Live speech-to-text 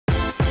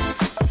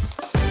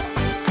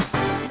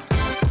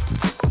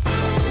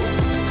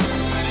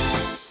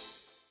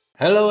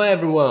Hello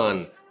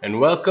everyone and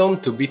welcome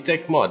to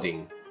BitTech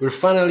Modding. We're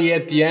finally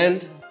at the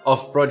end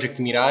of Project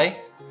Mirai.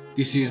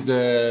 This is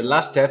the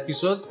last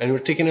episode and we're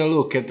taking a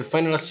look at the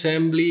final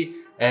assembly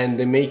and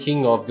the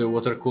making of the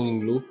water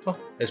cooling loop,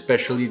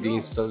 especially the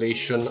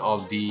installation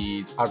of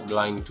the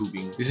hardline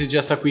tubing. This is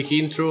just a quick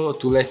intro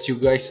to let you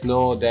guys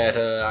know that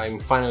I'm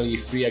finally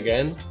free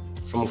again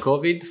from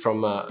COVID,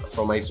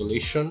 from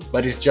isolation,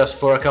 but it's just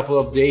for a couple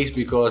of days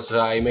because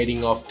I'm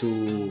heading off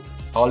to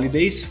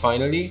holidays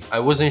finally. I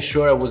wasn't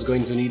sure I was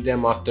going to need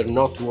them after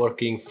not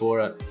working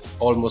for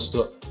almost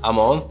a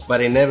month,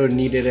 but I never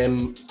needed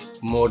them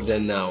more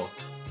than now.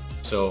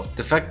 So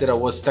the fact that I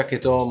was stuck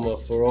at home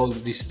for all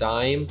this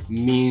time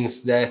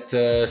means that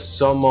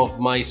some of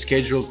my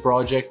scheduled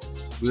projects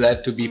will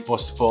have to be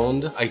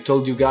postponed. I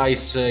told you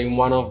guys in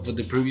one of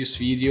the previous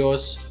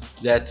videos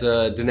that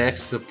the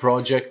next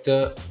project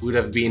would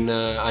have been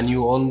a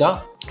new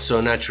Honda.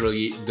 So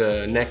naturally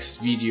the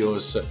next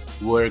videos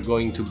were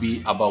going to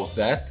be about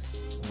that.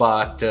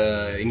 But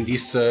in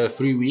these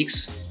 3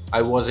 weeks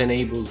I wasn't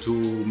able to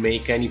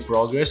make any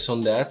progress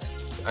on that.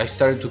 I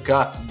started to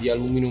cut the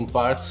aluminum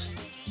parts,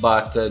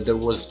 but there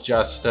was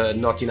just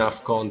not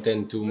enough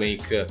content to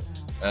make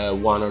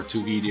 1 or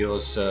 2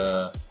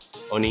 videos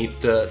on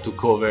it to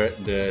cover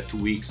the 2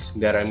 weeks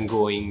that I'm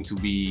going to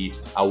be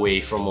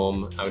away from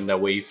home and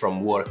away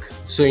from work.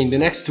 So in the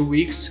next 2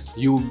 weeks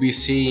you will be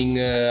seeing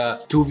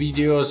 2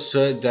 videos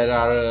that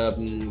are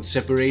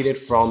separated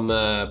from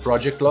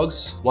project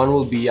logs. One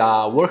will be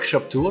a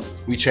workshop tour,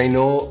 which I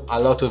know a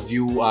lot of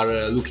you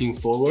are looking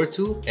forward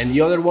to, and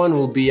the other one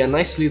will be a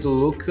nice little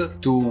look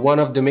to one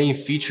of the main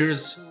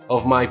features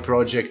of my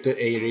project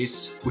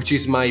Aries, which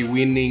is my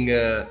winning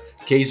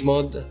case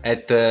mod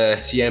at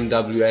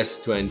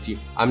CMWS 20.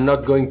 I'm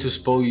not going to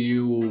spoil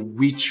you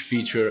which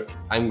feature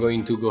I'm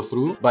going to go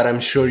through, but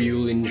I'm sure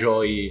you'll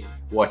enjoy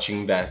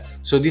watching that.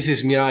 So this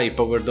is Mirai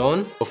powered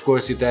on. Of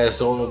course it has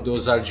all of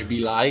those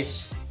RGB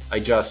lights. I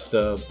just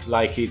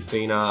like it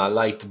in a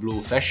light blue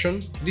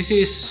fashion. This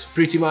is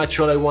pretty much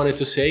all I wanted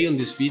to say on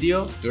this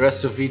video. The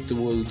rest of it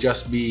will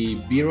just be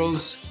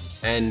B-rolls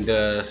and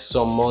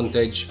some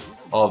montage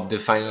of the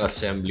final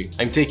assembly.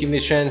 I'm taking the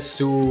chance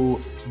to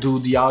do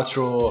the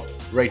outro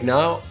right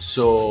now,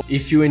 so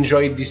if you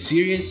enjoyed this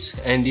series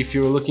and if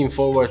you're looking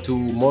forward to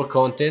more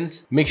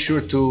content, make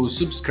sure to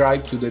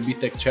subscribe to the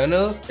BitTech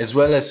channel, as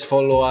well as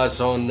follow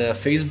us on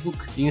Facebook,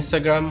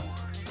 Instagram,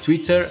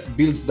 Twitter,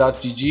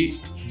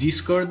 builds.gg,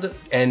 Discord,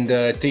 and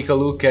take a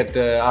look at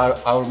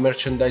our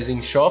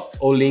merchandising shop.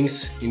 All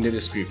links in the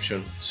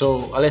description.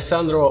 So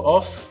Alessandro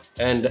off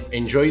and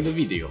enjoy the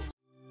video.